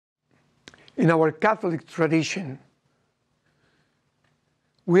In our Catholic tradition,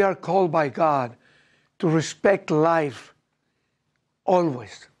 we are called by God to respect life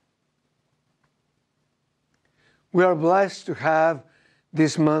always. We are blessed to have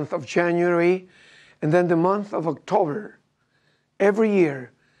this month of January and then the month of October every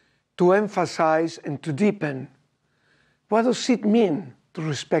year to emphasize and to deepen what does it mean to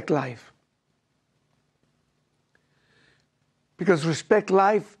respect life. Because respect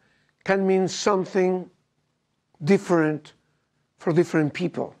life can mean something different for different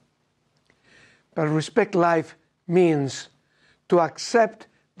people. But respect life means to accept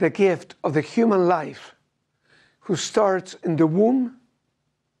the gift of the human life who starts in the womb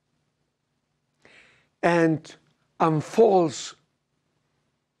and unfolds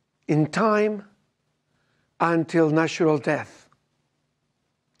in time until natural death.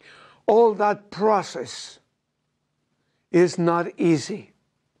 All that process is not easy.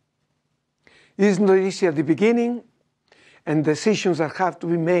 It is not easy at the beginning, and decisions that have to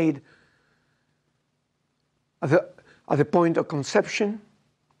be made at the point of conception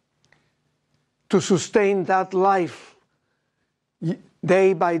to sustain that life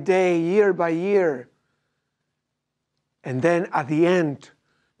day by day, year by year, and then at the end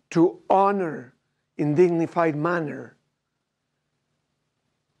to honor in dignified manner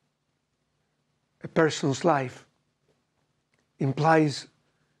a person's life implies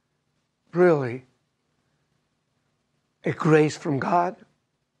really a grace from God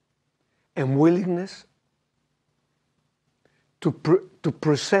and willingness to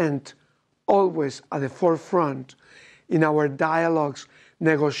present always at the forefront in our dialogues,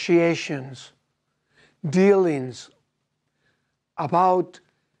 negotiations, dealings about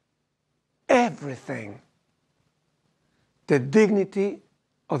everything, the dignity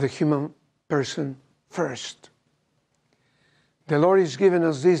of the human person first. The Lord has given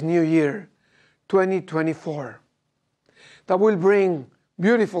us this new year, 2024, that will bring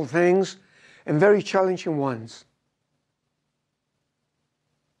beautiful things and very challenging ones.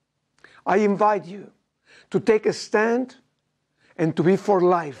 I invite you to take a stand and to be for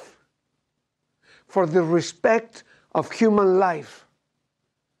life, for the respect of human life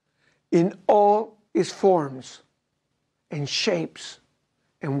in all its forms and shapes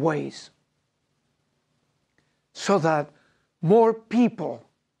and ways, so that more people,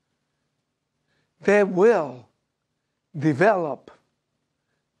 they will develop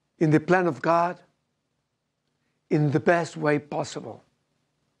in the plan of God in the best way possible.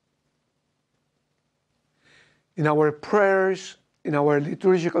 In our prayers, in our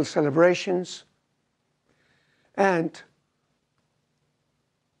liturgical celebrations, and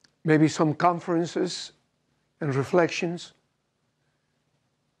maybe some conferences and reflections,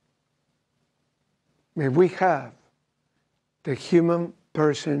 may we have the human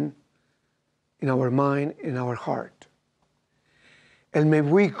person in our mind, in our heart. And may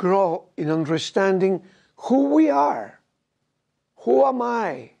we grow in understanding who we are, who am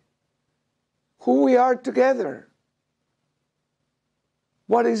I, who we are together.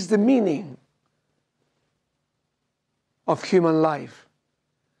 What is the meaning of human life?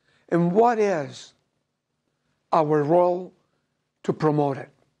 And what is our role to promote it?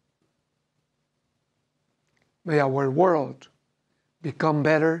 May our world become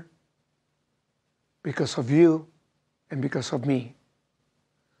better because of you and because of me,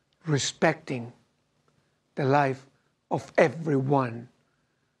 respecting the life of everyone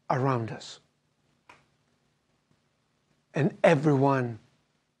around us and everyone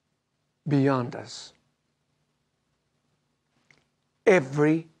beyond us.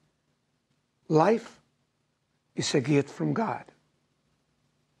 Every life is a gift from God.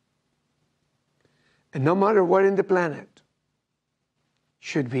 And no matter where in the planet,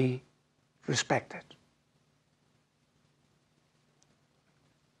 should be respected.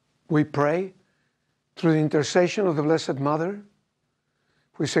 We pray through the intercession of the Blessed Mother,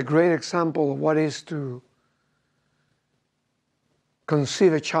 who is a great example of what is to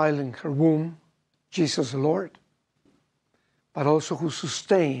conceive a child in her womb, Jesus the Lord, but also who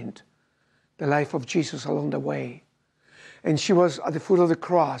sustained the life of Jesus along the way. And she was at the foot of the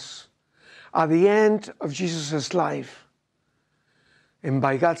cross, at the end of Jesus' life. And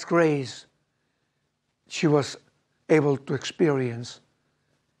by God's grace, she was able to experience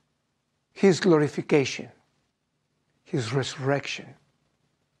His glorification, His resurrection.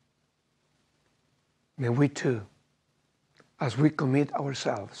 May we too, as we commit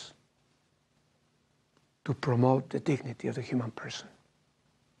ourselves to promote the dignity of the human person.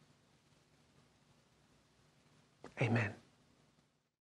 Amen.